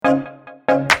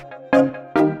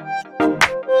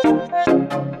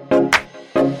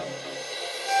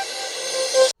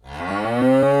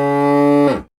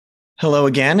Hello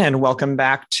again, and welcome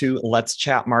back to Let's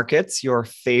Chat Markets, your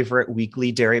favorite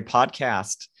weekly dairy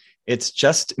podcast. It's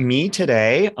just me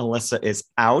today. Alyssa is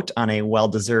out on a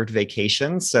well-deserved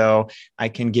vacation, so I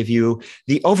can give you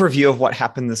the overview of what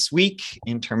happened this week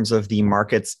in terms of the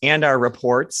markets and our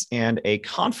reports and a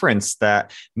conference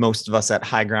that most of us at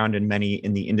High Ground and many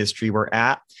in the industry were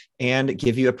at, and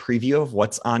give you a preview of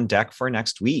what's on deck for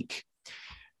next week.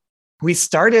 We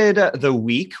started the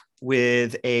week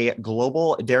with a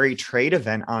global dairy trade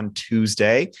event on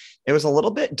Tuesday. It was a little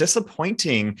bit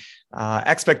disappointing.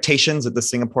 Expectations at the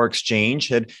Singapore Exchange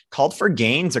had called for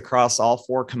gains across all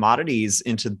four commodities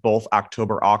into both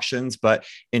October auctions, but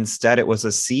instead it was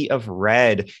a sea of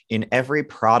red in every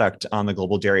product on the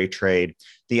global dairy trade.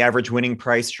 The average winning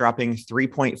price dropping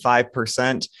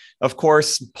 3.5%, of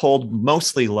course, pulled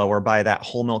mostly lower by that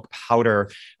whole milk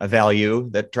powder value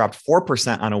that dropped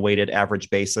 4% on a weighted average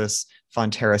basis.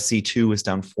 Fonterra C2 was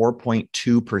down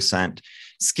 4.2%.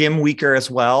 Skim weaker as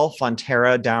well.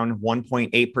 Fonterra down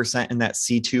 1.8% in that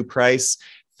C2 price.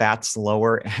 Fats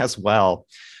lower as well.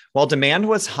 While demand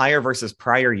was higher versus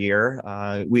prior year,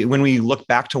 when we look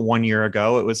back to 1 year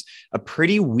ago, it was a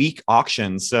pretty weak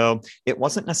auction. So it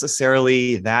wasn't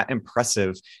necessarily that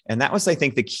impressive. And that was, I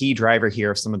think, the key driver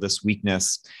here of some of this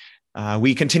weakness.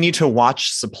 We continue to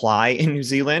watch supply in New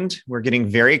Zealand. We're getting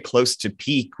very close to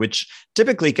peak, which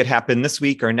typically could happen this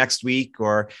week or next week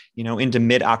or, into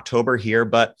mid-October here.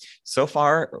 But so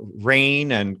far,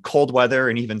 rain and cold weather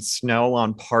and even snow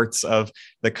on parts of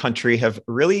the country have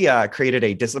really created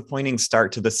a disappointing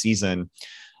start to the season.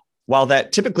 While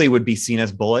that typically would be seen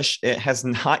as bullish, it has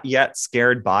not yet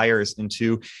scared buyers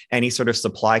into any sort of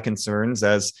supply concerns.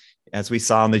 As we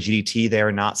saw in the GDT, they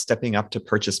are not stepping up to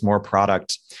purchase more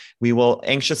product. We will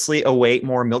anxiously await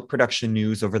more milk production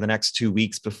news over the next 2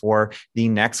 weeks before the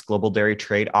next global dairy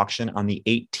trade auction on the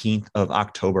 18th of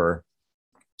October.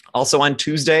 Also on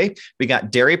Tuesday, we got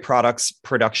dairy products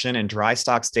production and dry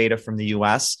stocks data from the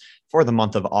US for the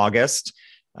month of August.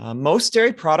 Most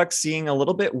dairy products seeing a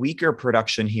little bit weaker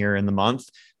production here in the month.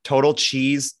 Total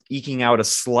cheese eking out a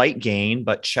slight gain,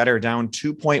 but cheddar down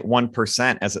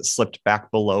 2.1% as it slipped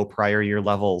back below prior year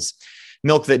levels.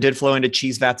 Milk that did flow into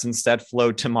cheese vats instead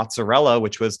flowed to mozzarella,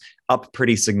 which was up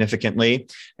pretty significantly.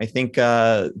 I think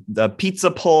the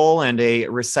pizza pull and a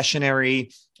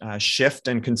recessionary shift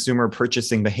in consumer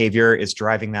purchasing behavior is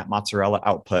driving that mozzarella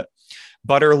output.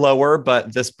 Butter lower,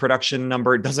 but this production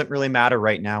number doesn't really matter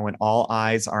right now when all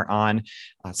eyes are on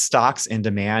stocks and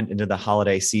demand into the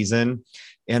holiday season.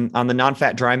 And on the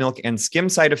non-fat dry milk and skim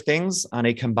side of things, on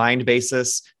a combined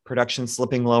basis, production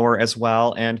slipping lower as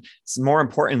well. And more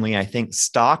importantly, I think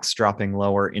stocks dropping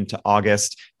lower into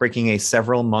August, breaking a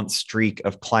several month streak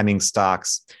of climbing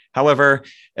stocks. However,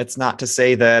 it's not to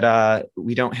say that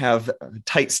we don't have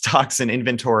tight stocks and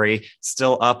inventory,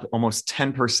 still up almost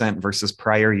 10% versus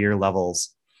prior year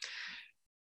levels.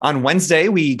 On Wednesday,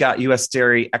 we got U.S.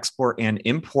 dairy export and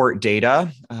import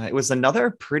data. It was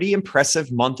another pretty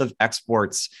impressive month of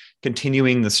exports,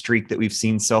 continuing the streak that we've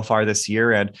seen so far this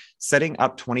year and setting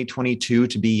up 2022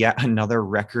 to be yet another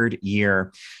record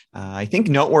year. I think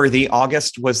noteworthy,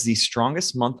 August was the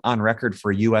strongest month on record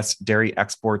for U.S. dairy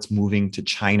exports moving to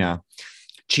China.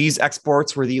 Cheese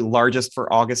exports were the largest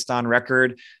for August on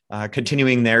record,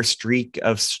 continuing their streak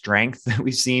of strength that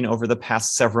we've seen over the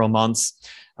past several months.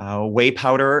 Whey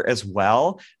powder as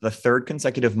well, the third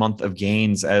consecutive month of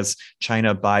gains as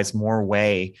China buys more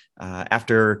whey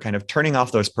after kind of turning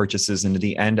off those purchases into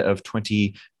the end of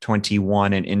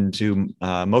 2021 and into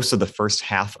most of the first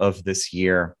half of this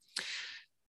year.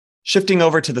 Shifting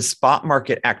over to the spot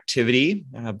market activity,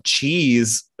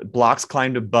 cheese blocks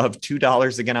climbed above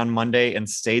 $2 again on Monday and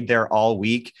stayed there all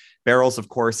week. Barrels, of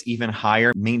course, even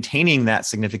higher, maintaining that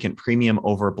significant premium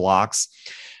over blocks.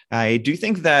 I do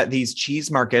think that these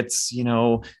cheese markets,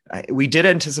 we did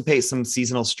anticipate some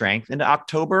seasonal strength into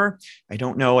October. I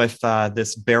don't know if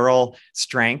this barrel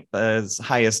strength as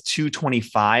high as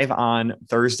 225 on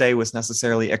Thursday was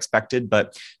necessarily expected,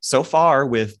 but so far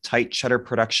with tight cheddar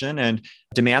production and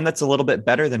demand that's a little bit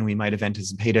better than we might have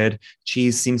anticipated,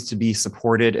 cheese seems to be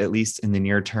supported at least in the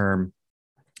near term.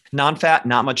 Non-fat,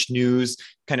 not much news,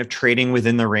 kind of trading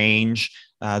within the range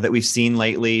that we've seen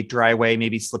lately. Dry whey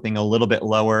maybe slipping a little bit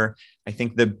lower. I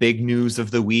think the big news of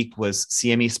the week was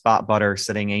CME spot butter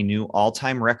setting a new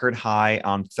all-time record high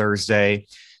on Thursday,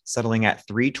 settling at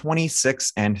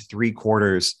 326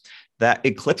 3/4. That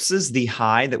eclipses the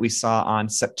high that we saw on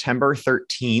September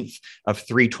 13th of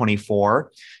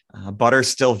 324. Butter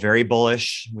still very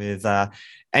bullish with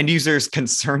end users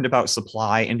concerned about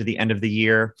supply into the end of the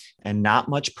year and not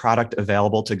much product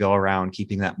available to go around,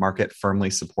 keeping that market firmly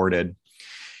supported.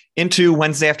 Into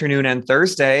Wednesday afternoon and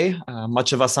Thursday,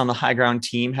 much of us on the High Ground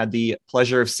team had the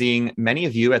pleasure of seeing many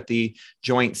of you at the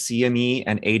joint CME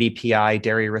and ADPI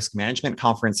Dairy Risk Management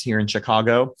Conference here in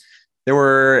Chicago. There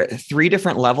were 3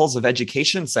 different levels of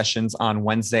education sessions on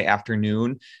Wednesday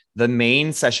afternoon. The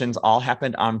main sessions all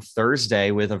happened on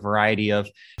Thursday with a variety of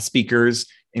speakers,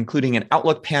 including an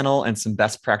outlook panel and some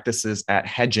best practices at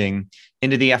hedging.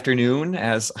 Into the afternoon,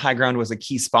 as High Ground was a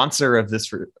key sponsor of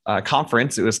this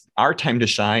conference, it was our time to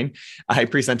shine. I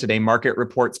presented a market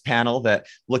reports panel that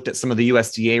looked at some of the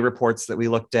USDA reports that we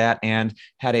looked at and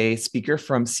had a speaker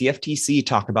from CFTC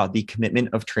talk about the Commitment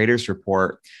of Traders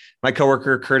report. My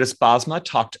coworker, Curtis Bosma,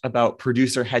 talked about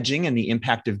producer hedging and the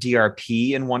impact of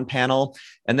DRP in one panel.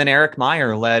 And then Eric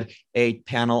Meyer led a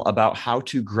panel about how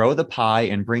to grow the pie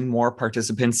and bring more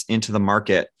participants into the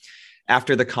market.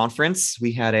 After the conference,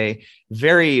 we had a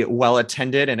very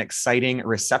well-attended and exciting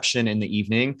reception in the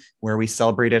evening where we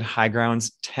celebrated High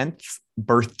Ground's 10th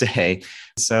birthday.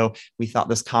 So we thought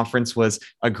this conference was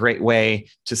a great way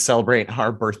to celebrate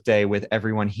our birthday with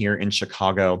everyone here in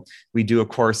Chicago. We do, of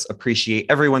course, appreciate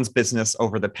everyone's business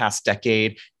over the past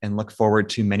decade and look forward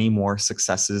to many more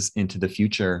successes into the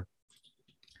future.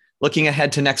 Looking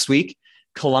ahead to next week,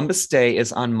 Columbus Day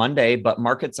is on Monday, but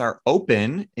markets are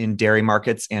open in dairy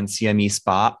markets and CME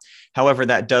spot. However,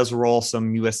 that does roll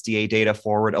some USDA data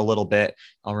forward a little bit.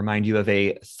 I'll remind you of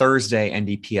a Thursday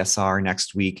NDPSR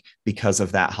next week because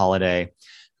of that holiday.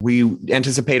 We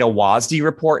anticipate a WASDE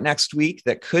report next week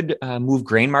that could move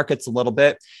grain markets a little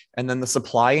bit. And then the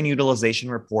supply and utilization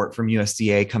report from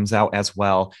USDA comes out as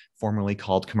well, formerly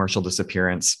called commercial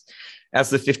disappearance. As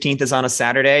the 15th is on a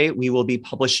Saturday, we will be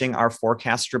publishing our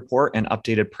forecast report and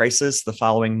updated prices the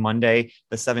following Monday,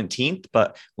 the 17th,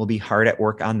 but we'll be hard at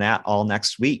work on that all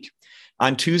next week.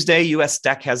 On Tuesday, US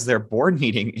DEC has their board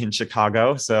meeting in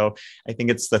Chicago. So I think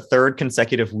it's the 3rd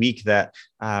consecutive week that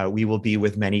we will be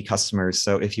with many customers.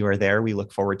 So if you are there, we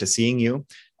look forward to seeing you.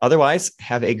 Otherwise,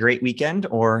 have a great weekend,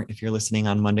 or if you're listening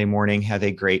on Monday morning, have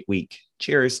a great week.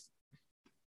 Cheers.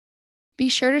 Be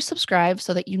sure to subscribe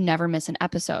so that you never miss an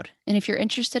episode. And if you're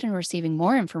interested in receiving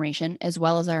more information as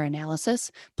well as our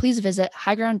analysis, please visit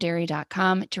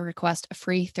highgrounddairy.com to request a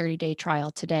free 30-day trial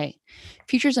today.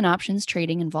 Futures and options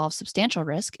trading involves substantial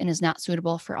risk and is not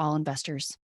suitable for all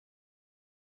investors.